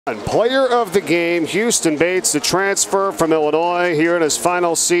Player of the game, Houston Bates, the transfer from Illinois, here in his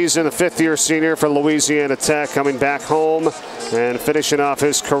final season, the fifth-year senior for Louisiana Tech, coming back home and finishing off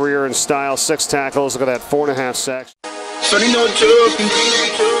his career in style. 6 tackles, look at that, 4.5 sacks. Sonny no joking,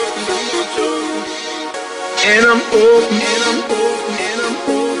 and I'm open,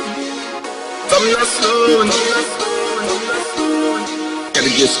 I'm not slowing,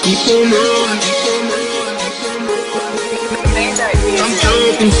 gotta just keep on rolling. I'm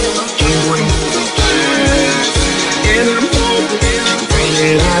joking, and I'm open,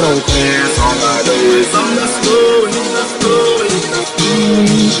 and I don't care. All I know is I'm not slowing,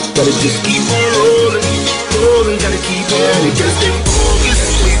 gotta just keep on rolling, gotta keep on, we gotta stay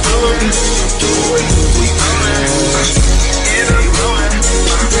focused, we focus, we and I'm rolling,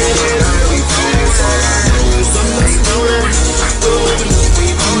 and I don't care. All I know is I'm not slowing,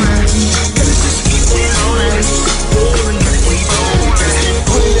 we gotta just keep on rolling, gotta keep on.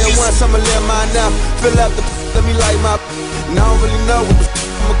 I'ma live mine now. Fill up the let me light my. And I don't really know what the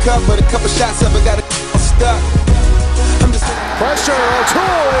I'm a cup, but a couple shots up, I got stuck. I'm just pressure.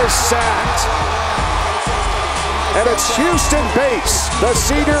 O'Toole is sacked, and it's Houston Bates, the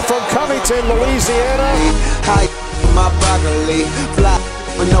senior from Covington, Louisiana. Hi, my broccoli fly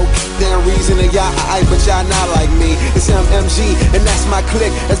for no damn reason. And y'all, but y'all not like me. It's MMG, and that's my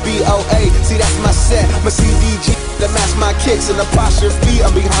clique. That's BOA. See, that's my set, my CDG. That match my kicks and the posture feet.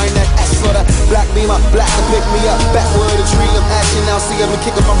 I'm behind that S for the black beamer, black to pick me up. Backward the tree, I'm action now. See me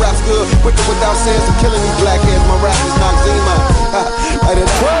kicking my raps good, with or without sense. I'm killing these blackheads. My rap is Noxema.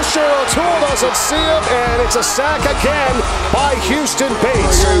 Pressure, O'Toole doesn't see him, and it's a sack again by Houston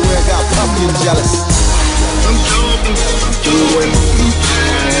Bates. Everywhere got pumped and jealous. I'm joking, I'm doing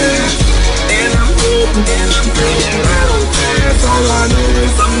and I'm open, and I'm bringing I don't pass. All I know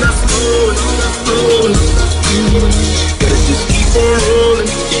is I'm not slowing, gotta just keep on rolling,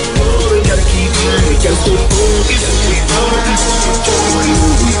 gotta keep on, we gotta stay focused, we focus,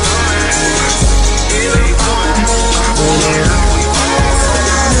 we and I'm on,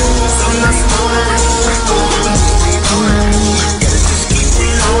 I'm not slowing, gotta just keep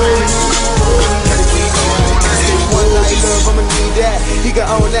on rolling, gotta keep on. One night love, I'ma need that. He can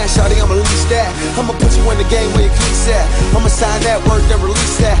own that, shawty, I'ma lease that. I'ma put you in the game where your cleats at. I'ma sign that work, then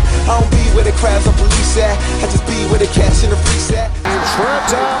release that. I don't be where the crabs or police at. I just be where the cash and the free set. And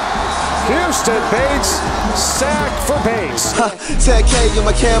tripped up, Houston Bates, sack for Bates. 10K in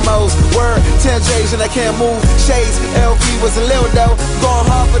my camos, word, 10 J's and I can't move. Shades, LV was a little though. Going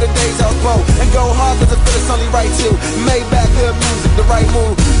hard for the days I was broke. And go hard cause I feel it's only right too. Made back good music, the right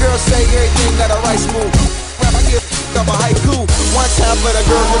move. Girls say everything got a right smooth. Rap, I give up a haiku. One time for the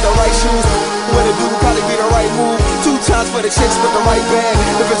girls with the right shoes. What it do, probably be the right move. 2 times for the chicks with the right bag.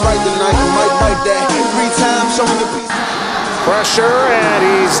 If it's right tonight, you might bite that. 3 times, show me the piece. Pressure, and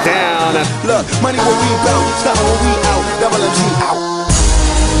he's down. Look, money when we bout, stop when we out. Double MG out.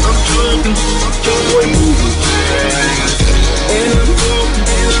 I'm joking, and I'm open,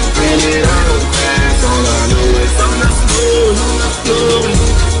 and I don't pass. All I know is I'm not slowing,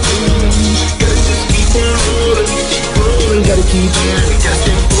 gotta just keep on rolling, gotta keep on, gotta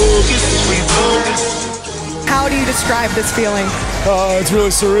stay focused, we focus. How do you describe this feeling? It's really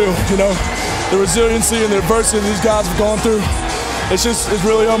surreal, you know, the resiliency and the adversity these guys have gone through. It's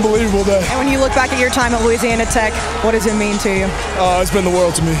really unbelievable that. And when you look back at your time at Louisiana Tech, what does it mean to you? It's been the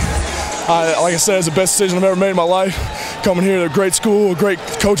world to me. Like I said, it's the best decision I've ever made in my life. Coming here to a great school, a great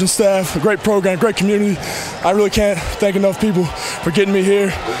coaching staff, a great program, great community. I really can't thank enough people for getting me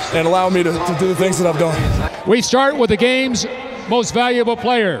here and allowing me to do the things that I've done. We start with the game's most valuable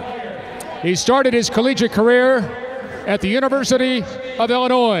player. He started his collegiate career at the University of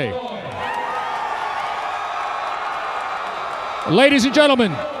Illinois. Ladies and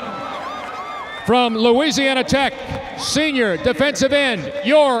gentlemen, from Louisiana Tech, senior defensive end,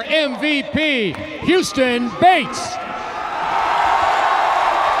 your MVP, Houston Bates.